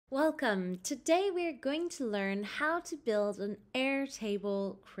Welcome! Today we're going to learn how to build an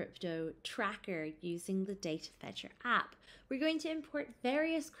Airtable crypto tracker using the Data Fetcher app. We're going to import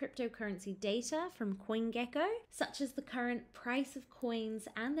various cryptocurrency data from CoinGecko, such as the current price of coins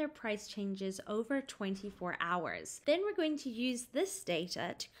and their price changes over 24 hours. Then we're going to use this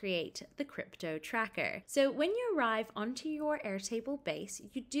data to create the crypto tracker. So when you arrive onto your Airtable base,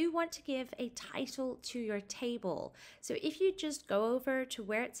 you do want to give a title to your table. So if you just go over to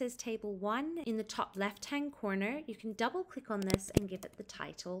where it says Table 1 in the top left-hand corner, you can double click on this and give it the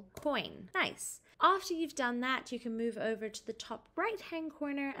title Coin. Nice. After you've done that, you can move over to the top right-hand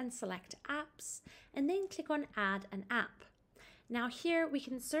corner and select Apps, and then click on Add an App. Now here we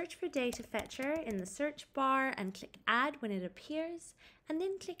can search for Data Fetcher in the search bar and click Add when it appears, and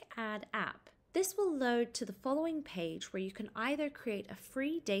then click Add App. This will load to the following page where you can either create a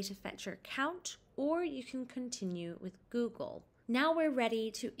free Data Fetcher account or you can continue with Google. Now we're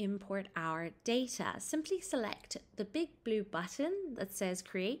ready to import our data. Simply select the big blue button that says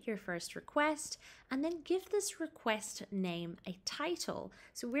Create Your First Request and then give this request name a title.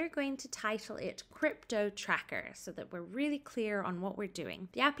 So we're going to title it Crypto Tracker so that we're really clear on what we're doing.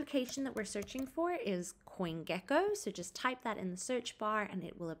 The application that we're searching for is CoinGecko, so just type that in the search bar and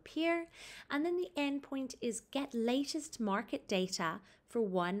it will appear. And then the endpoint is Get Latest Market Data for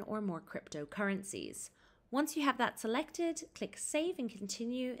one or more cryptocurrencies. Once you have that selected, click Save and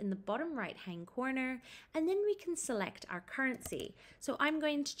Continue in the bottom right-hand corner, and then we can select our currency. So I'm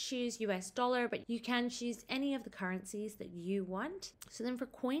going to choose US dollar, but you can choose any of the currencies that you want. So then for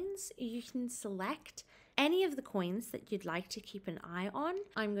coins, you can select any of the coins that you'd like to keep an eye on.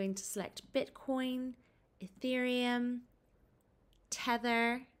 I'm going to select Bitcoin, Ethereum,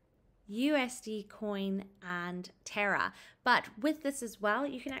 Tether, USD coin, and Terra. But with this as well,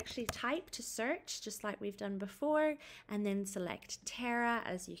 you can actually type to search just like we've done before and then select Terra,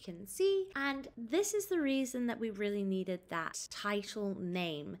 as you can see. And this is the reason that we really needed that title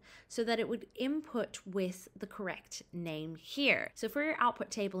name so that it would input with the correct name here. So for your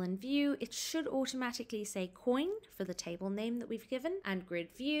output table and view, it should automatically say coin for the table name that we've given and grid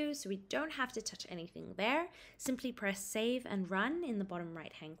view, so we don't have to touch anything there. Simply press save and run in the bottom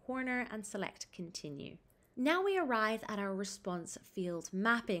right hand corner and select continue. Now we arrive at our response field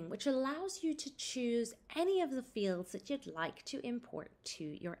mapping, which allows you to choose any of the fields that you'd like to import to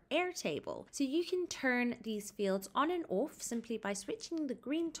your Airtable. So you can turn these fields on and off simply by switching the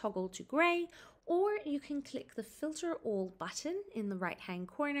green toggle to gray, or you can click the filter all button in the right hand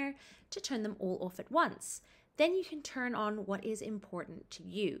corner to turn them all off at once. Then you can turn on what is important to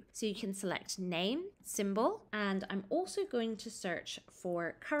you. So you can select name, symbol, and I'm also going to search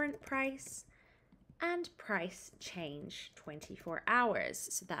for current price and price change 24 hours.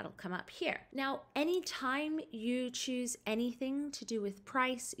 So that'll come up here. Now, anytime you choose anything to do with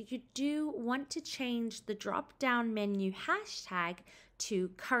price, you do want to change the drop-down menu hashtag to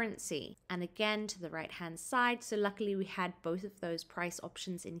currency, and again to the right hand side. So luckily we had both of those price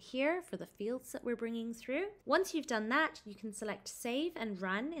options in here for the fields that we're bringing through. Once you've done that, you can select save and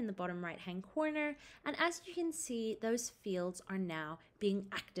run in the bottom right hand corner, and as you can see, those fields are now being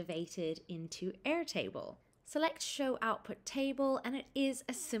activated into Airtable. Select Show Output Table, and it is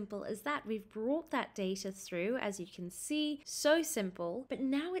as simple as that. We've brought that data through, as you can see, so simple. But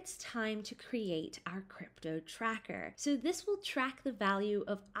now it's time to create our crypto tracker. So this will track the value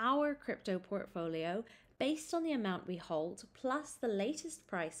of our crypto portfolio based on the amount we hold, plus the latest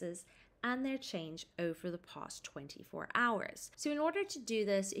prices and their change over the past 24 hours. So in order to do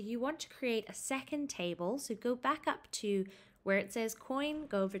this, you want to create a second table. So go back up to where it says coin,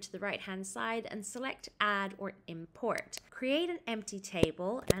 go over to the right hand side and select add or import. Create an empty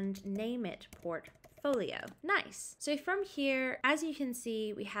table and name it portfolio. Nice. So from here, as you can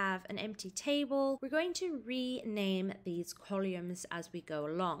see, we have an empty table. We're going to rename these columns as we go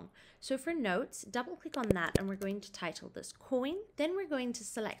along. So for notes, double click on that and we're going to title this coin. Then we're going to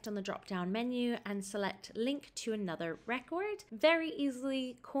select on the drop down menu and select link to another record. Very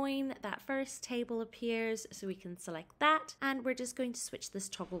easily, coin, that first table appears, so we can select that. And we're just going to switch this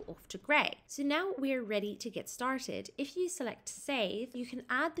toggle off to gray. So now we're ready to get started. If you select save, you can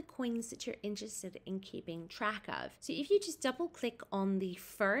add the coins that you're interested in keeping track of. So if you just double click on the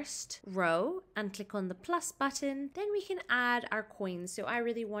first row and click on the plus button, then we can add our coins. So I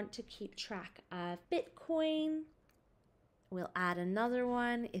really want to keep track of Bitcoin. We'll add another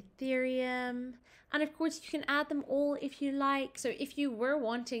one, Ethereum. And of course, you can add them all if you like. So if you were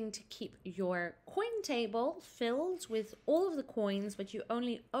wanting to keep your coin table filled with all of the coins, but you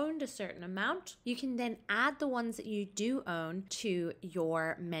only owned a certain amount, you can then add the ones that you do own to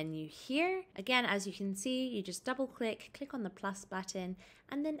your menu here. Again, as you can see, you just double click on the plus button,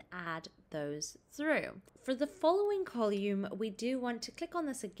 and then add those through. For the following column, we do want to click on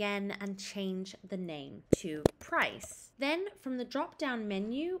this again and change the name to price. Then from the drop down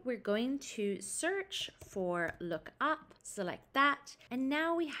menu, we're going to search for lookup, select that, and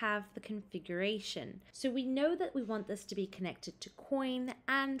now we have the configuration. So we know that we want this to be connected to coin,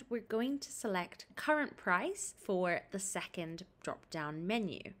 and we're going to select current price for the second drop down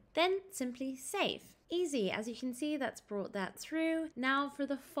menu. Then simply save. Easy, as you can see, that's brought that through. Now for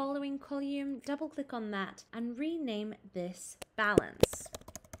the following column, double click on that and rename this balance.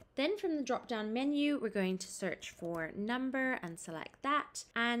 Then from the drop down menu, we're going to search for number and select that.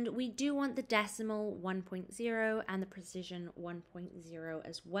 And we do want the decimal 1.0 and the precision 1.0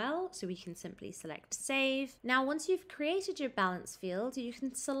 as well. So we can simply select save. Now, once you've created your balance field, you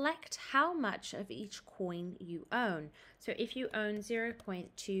can select how much of each coin you own. So if you own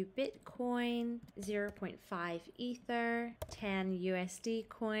 0.2 Bitcoin, 0.5 Ether, 10 USD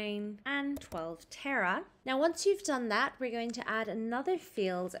coin, and 12 Terra. Now, once you've done that, we're going to add another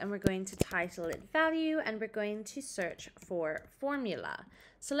field and we're going to title it value, and we're going to search for formula.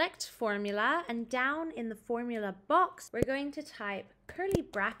 Select formula, and down in the formula box, we're going to type curly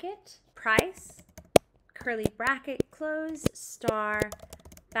bracket, price, curly bracket, close, star,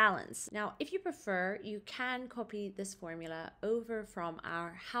 balance. Now, if you prefer, you can copy this formula over from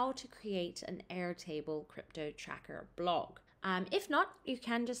our How to Create an Airtable Crypto Tracker blog. If not, you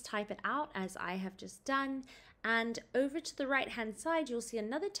can just type it out as I have just done. And over to the right hand side, you'll see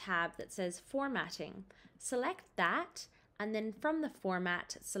another tab that says formatting. Select that, and then from the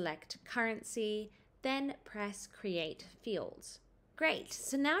format, select currency, then press create fields. Great,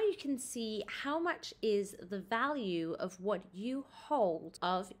 so now you can see how much is the value of what you hold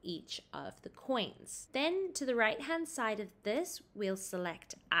of each of the coins. Then to the right hand side of this, we'll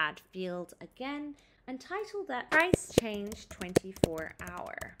select add field again and title that price change 24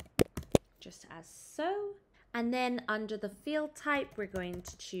 hour, just as so. And then under the field type, we're going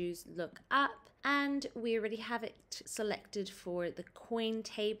to choose look up, and we already have it selected for the coin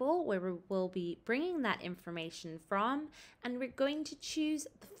table where we will be bringing that information from, and we're going to choose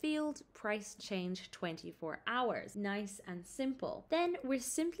the field price change 24 hours. Nice and simple. Then we're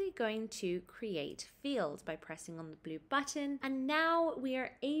simply going to create field by pressing on the blue button, and now we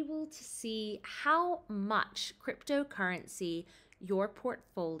are able to see how much cryptocurrency your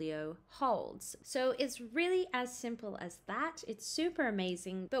portfolio holds. So it's really as simple as that. It's super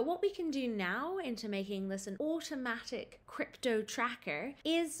amazing. But what we can do now into making this an automatic crypto tracker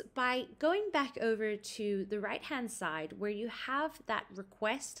is by going back over to the right hand side where you have that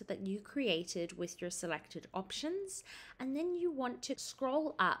request that you created with your selected options, and then you want to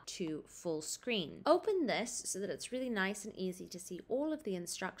scroll up to full screen. Open this so that it's really nice and easy to see all of the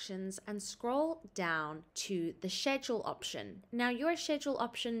instructions, and scroll down to the schedule option. Now, your schedule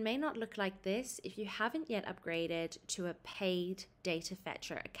option may not look like this if you haven't yet upgraded to a paid data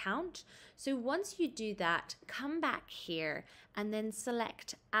fetcher account. So once you do that, come back here and then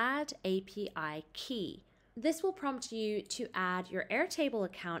select add API key. This will prompt you to add your Airtable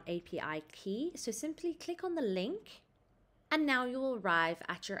account API key. So simply click on the link, and now you will arrive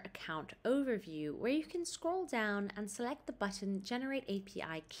at your account overview where you can scroll down and select the button Generate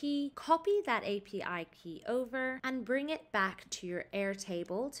API Key, copy that API key over, and bring it back to your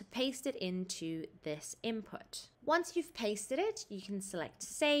Airtable to paste it into this input. Once you've pasted it, you can select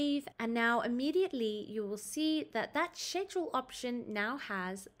save, and now immediately you will see that that schedule option now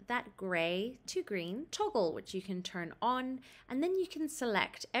has that gray to green toggle, which you can turn on, and then you can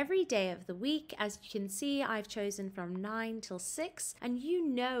select every day of the week. As you can see, I've chosen from 9 till 6, and you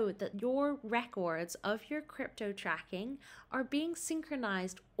know that your records of your crypto tracking are being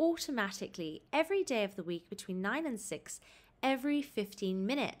synchronized automatically every day of the week between 9 and 6 every 15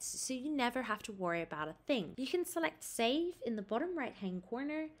 minutes, so you never have to worry about a thing. You can select save in the bottom right hand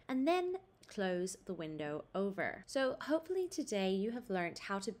corner and then close the window over. So hopefully today you have learned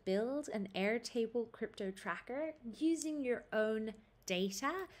how to build an Airtable crypto tracker using your own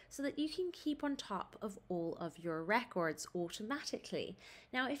data so that you can keep on top of all of your records automatically.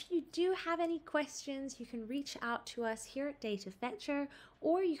 Now, if you do have any questions, you can reach out to us here at Data Fetcher,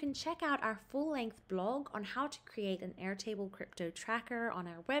 or you can check out our full-length blog on how to create an Airtable crypto tracker on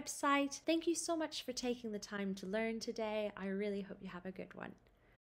our website. Thank you so much for taking the time to learn today. I really hope you have a good one.